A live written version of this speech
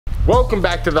Welcome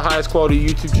back to the highest quality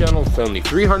YouTube channel with only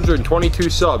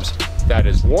 322 subs. That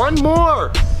is one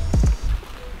more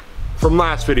from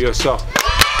last video, so.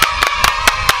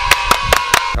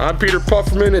 I'm Peter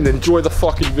Pufferman and enjoy the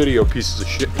fucking video, pieces of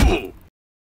shit.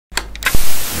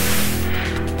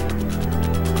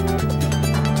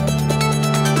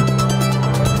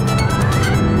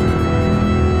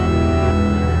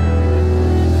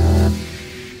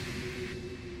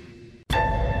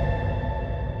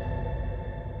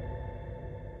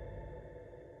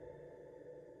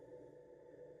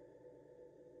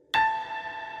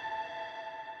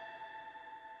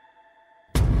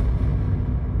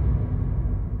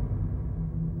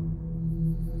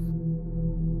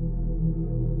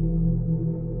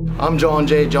 I'm John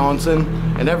J. Johnson,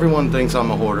 and everyone thinks I'm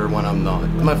a hoarder when I'm not.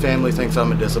 My family thinks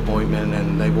I'm a disappointment,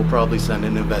 and they will probably send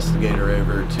an investigator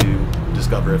over to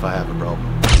discover if I have a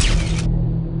problem.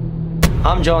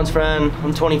 I'm John's friend.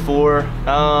 I'm 24.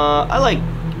 I like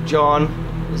John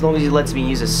as long as he lets me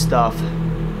use his stuff,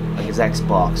 like his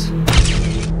Xbox.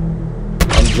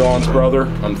 I'm John's brother.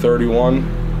 I'm 31,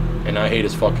 and I hate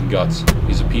his fucking guts.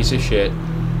 He's a piece of shit.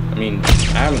 I mean,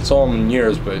 I haven't saw him in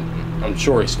years, but I'm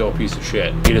sure he's still a piece of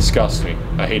shit. He disgusts me.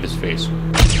 I hate his face.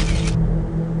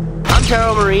 I'm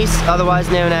Terrell Maurice, otherwise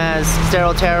known as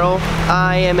Sterile Terrell.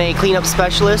 I am a cleanup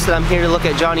specialist, and I'm here to look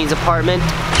at Johnny's apartment.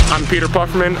 I'm Peter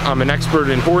Pufferman. I'm an expert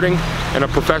in hoarding and a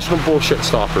professional bullshit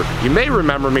stopper. You may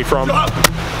remember me from...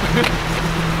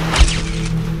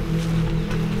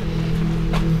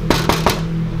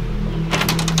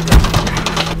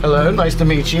 Hello, nice to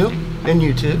meet you. And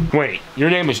you too. Wait, your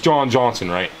name is John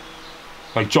Johnson, right?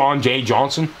 Like John J.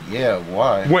 Johnson? Yeah,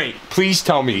 why? Wait, please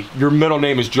tell me your middle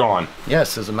name is John.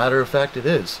 Yes, as a matter of fact, it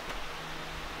is.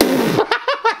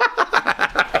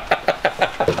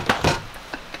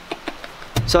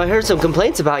 So I heard some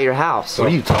complaints about your house. What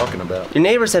are you talking about? Your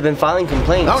neighbors have been filing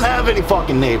complaints. I don't have any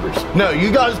fucking neighbors. No,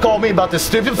 you guys called me about this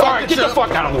stupid fucking Alright, get the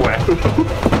fuck out of the way.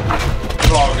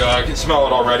 Oh god, I can smell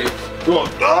it already.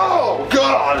 Oh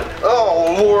god!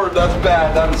 Oh lord, that's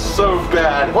bad. That is so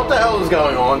bad. What the hell is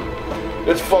going on?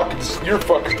 It's fucking, you're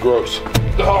fucking gross.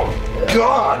 Oh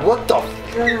god, what the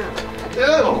ew,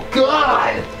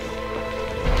 god!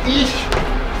 Eesh.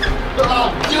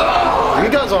 Oh god! Are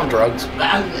you guys on drugs?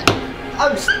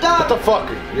 I'm stuck! What the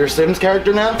fuck? You're a Sims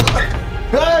character now?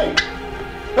 Hey!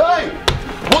 Hey!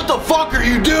 What the fuck are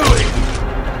you doing?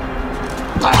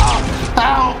 Ow!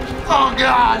 Ow! Oh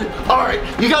god!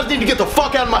 Alright, you guys need to get the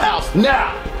fuck out of my house,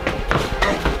 now!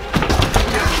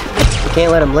 You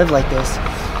can't let him live like this.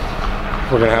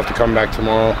 We're gonna have to come back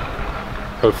tomorrow.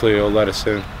 Hopefully he'll let us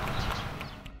in.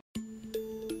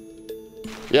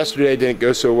 Yesterday didn't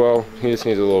go so well. He just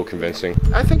needs a little convincing.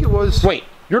 I think it was... Wait,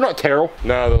 you're not Terrell?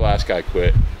 No, the last guy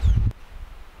quit.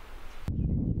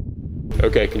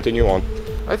 Okay, continue on.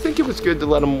 I think it was good to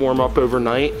let him warm up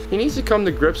overnight. He needs to come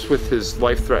to grips with his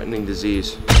life-threatening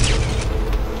disease.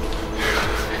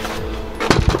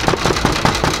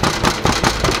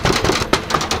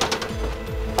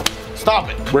 Stop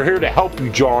it! We're here to help you,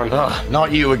 John.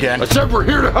 Not you again. I said we're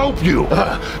here to help you.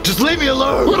 Just leave me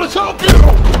alone! Let us help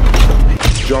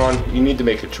you! John, you need to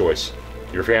make a choice.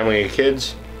 Your family and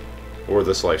kids, or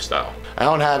this lifestyle. I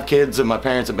don't have kids and my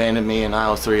parents abandoned me in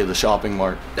aisle 3 of the shopping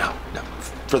mart. No.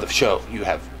 For the show, you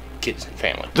have kids and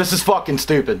family. This is fucking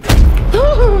stupid.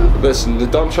 Listen, the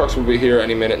dump trucks will be here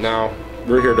any minute now.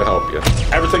 We're here to help you.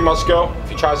 Everything must go. If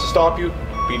he tries to stop you,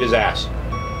 beat his ass.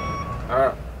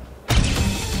 Alright.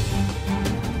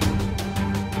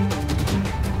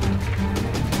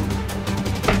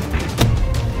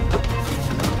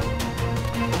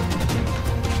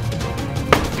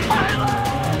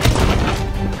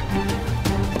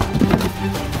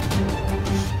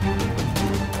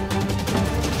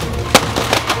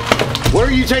 Where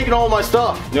are you taking all my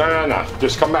stuff? No.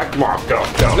 Just come back tomorrow. Go.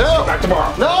 No. Come back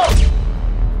tomorrow. No!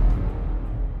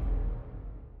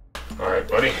 Alright,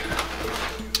 buddy.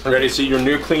 Ready to see your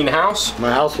new clean house?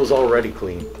 My house was already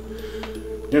clean.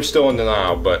 You're still in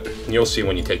denial, but you'll see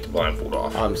when you take the blindfold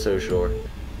off. I'm so sure.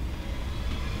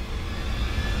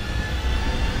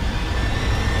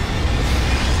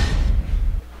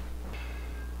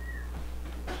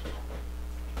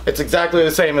 It's exactly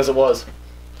the same as it was.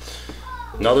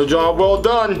 Another job well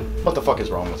done. What the fuck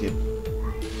is wrong with you?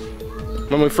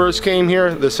 When we first came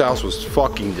here, this house was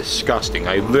fucking disgusting.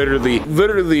 I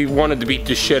literally wanted to beat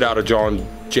the shit out of John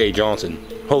J. Johnson.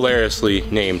 Hilariously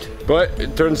named. But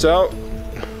it turns out,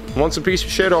 once a piece of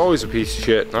shit, always a piece of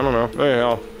shit. I don't know.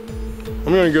 Anyhow,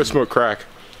 I'm gonna go smoke crack.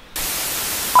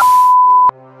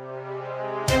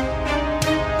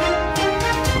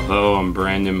 Hello, I'm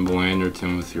Brandon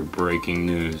Blanderton with your breaking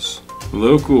news.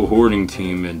 Local hoarding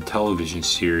team and television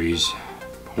series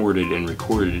Hoarded and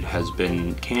Recorded has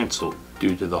been canceled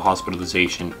due to the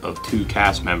hospitalization of 2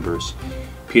 cast members,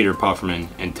 Peter Pufferman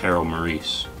and Terrell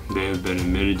Maurice. They have been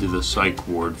admitted to the psych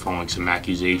ward following some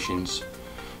accusations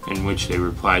in which they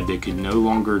replied they could no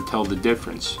longer tell the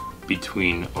difference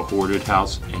between a hoarded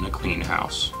house and a clean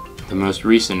house. The most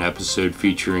recent episode,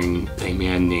 featuring a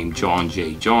man named John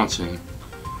J. Johnson,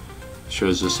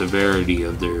 shows the severity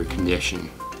of their condition.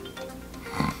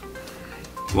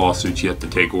 Lawsuits yet to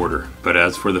take order, but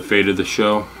as for the fate of the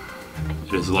show,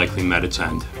 it has likely met its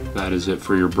end. That is it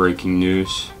for your breaking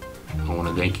news. I want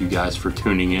to thank you guys for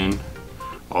tuning in,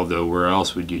 although where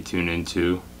else would you tune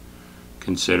into,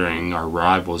 considering our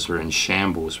rivals are in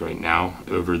shambles right now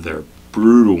over their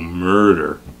brutal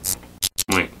murder.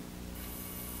 Wait,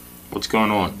 what's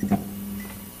going on?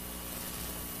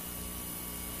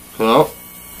 Hello?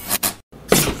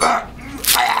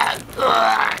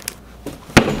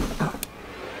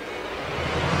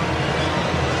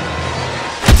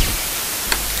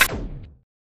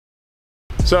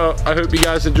 So, I hope you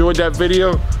guys enjoyed that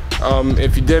video.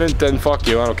 If you didn't, then fuck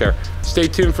you, I don't care. Stay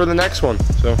tuned for the next one,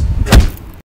 so.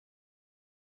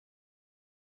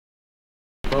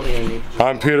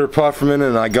 I'm Peter Pufferman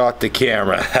and I got the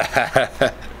camera.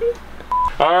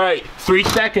 Alright, 3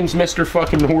 seconds, Mr.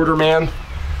 fucking Hoarder man.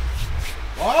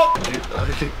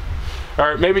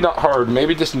 Alright, maybe not hard,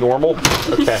 maybe just normal.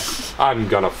 Okay, I'm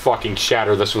gonna fucking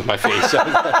shatter this with my face.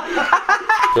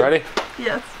 You ready?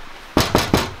 Yes.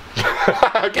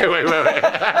 Okay, wait.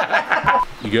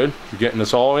 You good? You getting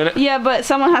this all in it? Yeah, but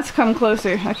someone has to come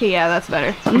closer. Okay, yeah, that's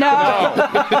better. No!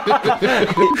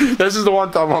 This is the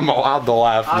one time I'm allowed to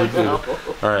laugh.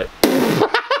 Alright.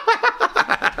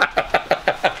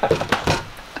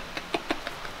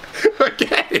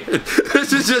 Okay,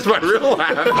 this is just my real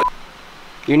laugh.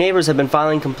 Your neighbors have been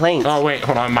filing complaints. Oh wait,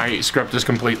 hold on, my script is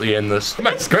completely in this.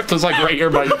 My script is like right here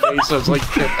by your face, so it's like...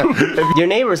 Your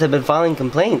neighbors have been filing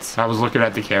complaints. I was looking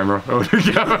at the camera. Alright,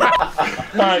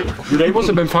 your neighbors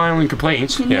have been filing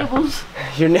complaints. Nipples.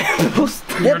 Your nipples.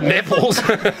 Your nipples.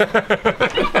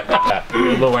 A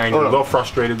little angry, a little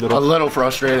frustrated. A little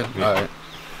frustrated. Alright.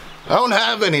 I don't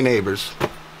have any neighbors.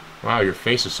 Wow, your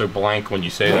face is so blank when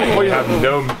you say that. You have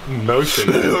no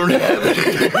emotion. I don't have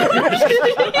any neighbors.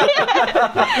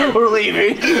 We're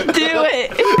leaving. Do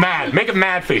it. Mad. Make a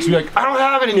mad face. You're like, I don't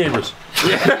have any neighbors.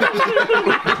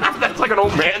 That's like an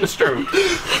old man stroke.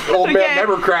 Old man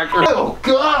never cracker. Oh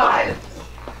God!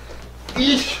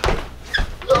 Eesh.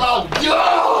 Oh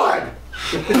God!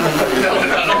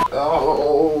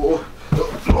 Oh.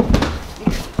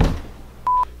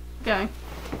 Going.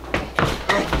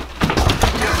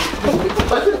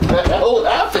 What the hell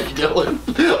happened, Dylan?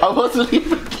 I wasn't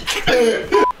even.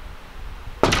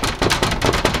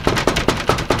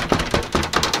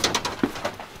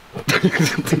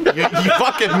 you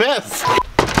fucking missed.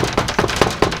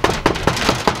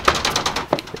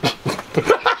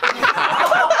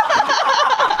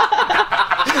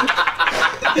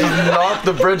 You knocked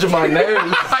the bridge of my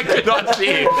nose. I could not see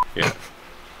it. Yeah.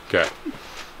 Okay.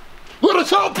 Let us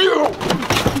help you!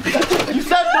 You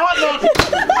said not.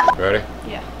 Ready?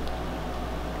 Yeah.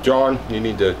 John, you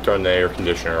need to turn the air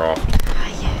conditioner off.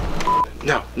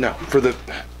 No, for the...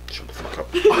 Shut the fuck up.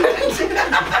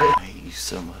 I hate you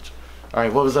so much.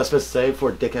 Alright, what was I supposed to say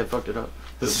before dickhead fucked it up?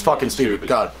 This is fucking stupid.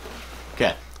 God.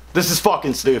 Okay. This is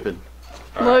fucking stupid.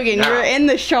 Logan, you're in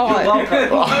the shot.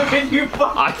 Logan, you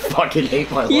I fucking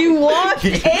hate my life. You walked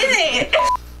in it.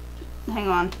 Hang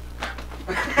on.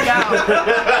 Go.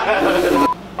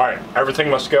 Alright, everything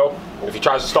must go. If he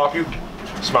tries to stop you,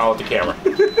 smile at the camera.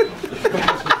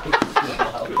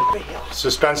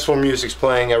 Suspenseful music's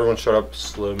playing, everyone shut up,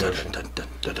 slow motion. Dun.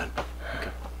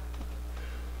 Okay.